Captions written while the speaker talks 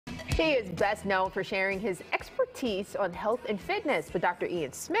He is best known for sharing his expertise on health and fitness, but Dr.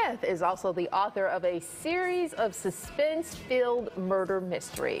 Ian Smith is also the author of a series of suspense-filled murder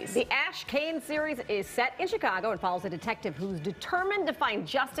mysteries. The Ashe Cayne series is set in Chicago and follows a detective who's determined to find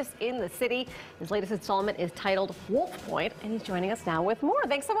justice in the city. His latest installment is titled Wolf Point, and he's joining us now with more.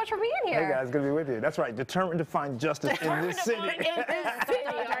 Thanks so much for being here. Hey guys, good to be with you. That's right, determined to find justice in this city.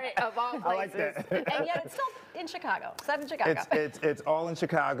 Of all places. I like that. And yet it's still in Chicago, set in Chicago. It's all in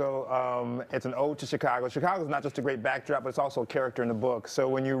Chicago. It's an ode to Chicago. Chicago's not just a great backdrop, but it's also a character in the book. So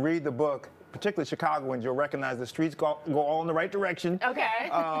when you read the book, particularly Chicagoans, you'll recognize the streets go all in the right direction. Okay.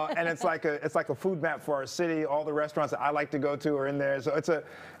 And it's like a food map for our city. All the restaurants that I like to go to are in there. So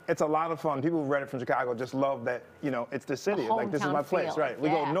it's a lot of fun. People who've read it from Chicago just love that, it's the city. Like, this is my place, right? We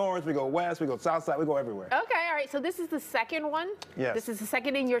go north, we go west, we go south side, we go everywhere. Okay, all right. So this is the second one? Yes. This is the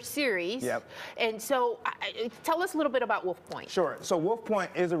second in your series. Yep. And so tell us a little bit about Wolf Point. Sure. So Wolf Point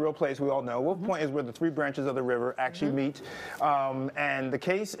is a real place, we all know. Wolf Point is where the three branches of the river actually meet. And the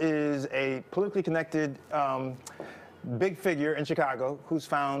case is a politically connected big figure in Chicago who's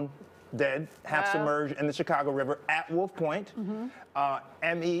found dead, half submerged in the Chicago River at Wolf Point.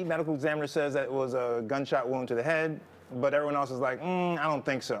 ME, medical examiner, says that it was a gunshot wound to the head, but everyone else is like, I don't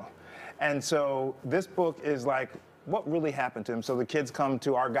think so. And so this book is like, what really happened to him? So the kids come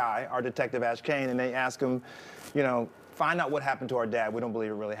to our guy, our detective Ashe Cayne, and they ask him, find out what happened to our dad. We don't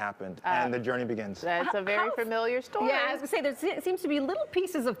believe it really happened. And the journey begins. That's a very familiar story. Yeah, I was going to say, there seems to be little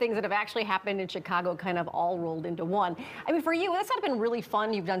pieces of things that have actually happened in Chicago kind of all rolled into one. I mean, for you, that's not been really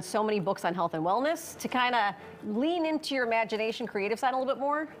fun. You've done so many books on health and wellness to kind of lean into your imagination, creative side a little bit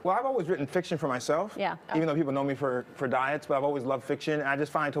more. Well, I've always written fiction for myself. Yeah. Even though people know me for diets, but I've always loved fiction. And I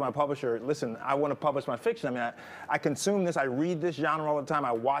just finally told my publisher, listen, I want to publish my fiction. I mean, I consume this, I read this genre all the time.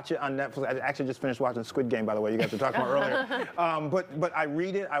 I watch it on Netflix. I actually just finished watching Squid Game, by the way, you guys were talking about earlier. But I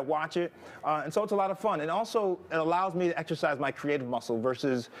read it, I watch it, and so it's a lot of fun. And also, it allows me to exercise my creative muscle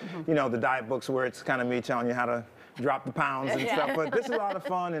versus, the diet books where it's kind of me telling you how to drop the pounds and stuff. But this is a lot of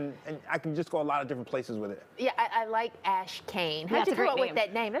fun, and I can just go a lot of different places with it. Yeah, I like Ashe Cayne. How did you come up with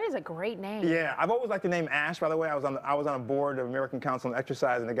that name? That is a great name. Yeah, I've always liked the name Ashe. By the way, I was on a board of American Council on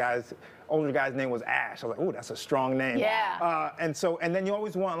Exercise, and the older guy's name was Ashe. I was like, ooh, that's a strong name. Yeah. And then you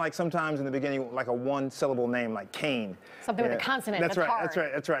always want, like, sometimes in the beginning, like a one-syllable name, like Cayne. Something with a consonant. That's right. Hard.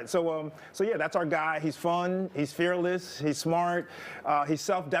 That's right. So yeah, that's our guy. He's fun. He's fearless. He's smart. He's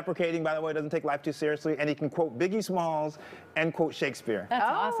self-deprecating. By the way, doesn't take life too seriously, and he can quote Biggie Smalls and quote Shakespeare. That's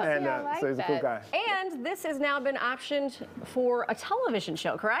awesome. And I like so he's a cool guy. And this has now been optioned for a television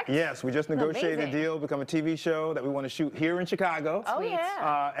show, correct? Yes, we just negotiated Amazing. a deal, become a TV show that we want to shoot here in Chicago. Oh,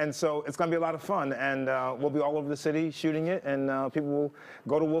 yeah. And so it's going to be a lot of fun, and we'll be all over the city shooting it, and people will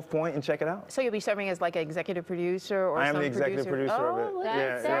go to Wolf Point and check it out. So you'll be serving as like an executive producer or I am the executive producer of it.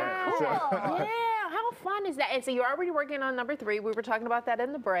 That's So, yeah, how fun is that? And so you're already working on number 3. We were talking about that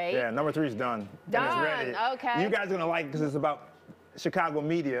in the break. yeah, number 3 is done. Done, And it's ready. okay. You guys are going to like it because it's about Chicago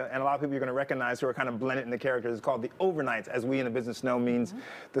media, and a lot of people you're going to recognize who are kind of blended in the characters. It's called The Overnights, as we in the business know means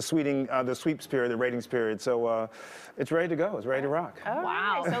the sweeps period, the ratings period. So it's ready to go. It's ready to rock. Oh,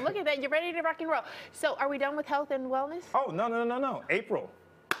 wow. So look at that. You're ready to rock and roll. So are we done with health and wellness? Oh, no. April.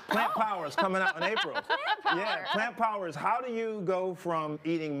 Plant Power is coming out in April. Yeah, Plant Power is how do you go from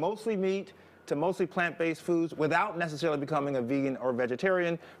eating mostly meat to mostly plant-based foods without necessarily becoming a vegan or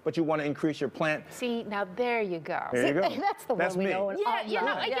vegetarian, but you want to increase your plant. See, now there you go. There you go. That's the one we me. know.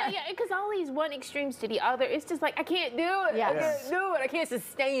 Yeah, because all these one extremes to the other, it's just like, I can't do it. Yes. I can't do it. I can't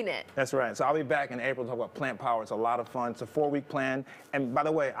sustain it. That's right. So I'll be back in April to talk about Plant Power. It's a lot of fun. It's a 4-week plan. And by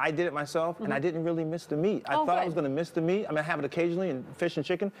the way, I did it myself, and I didn't really miss the meat. I thought I was going to miss the meat. I mean, I have it occasionally in fish and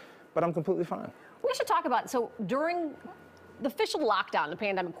chicken, but I'm completely fine. We should talk about, so during the official lockdown, the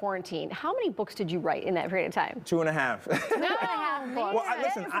pandemic quarantine, how many books did you write in that period of time? 2.5. 2.5 books. Well,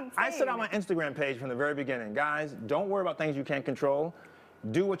 listen, I said on my Instagram page from the very beginning, guys, don't worry about things you can't control.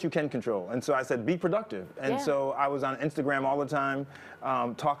 Do what you can control. And so I said, be productive. And so I was on Instagram all the time,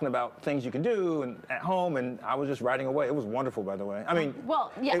 talking about things you can do and at home, and I was just writing away. It was wonderful, by the way. I mean,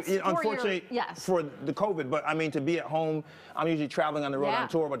 well, yes, unfortunately for the COVID, but I mean, to be at home, I'm usually traveling on the road on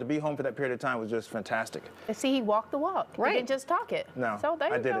tour, but to be home for that period of time was just fantastic. And see, he walked the walk. Right. He didn't just talk it. No, so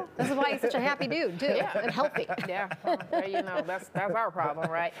there I you did go. it. This is why he's such a happy dude, too, and healthy. Yeah, well, you know, that's our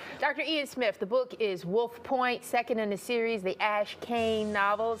problem, right? Dr. Ian Smith, the book is Wolf Point, second in the series, the Ashe Cayne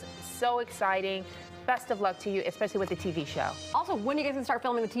novels. So exciting. Best of luck to you, especially with the TV show. Also, when are you guys going to start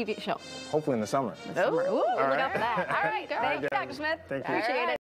filming the TV show? Hopefully in the summer. Ooh, look out for that. All right, All thank you, Dr. Smith. Thank you. Appreciate it.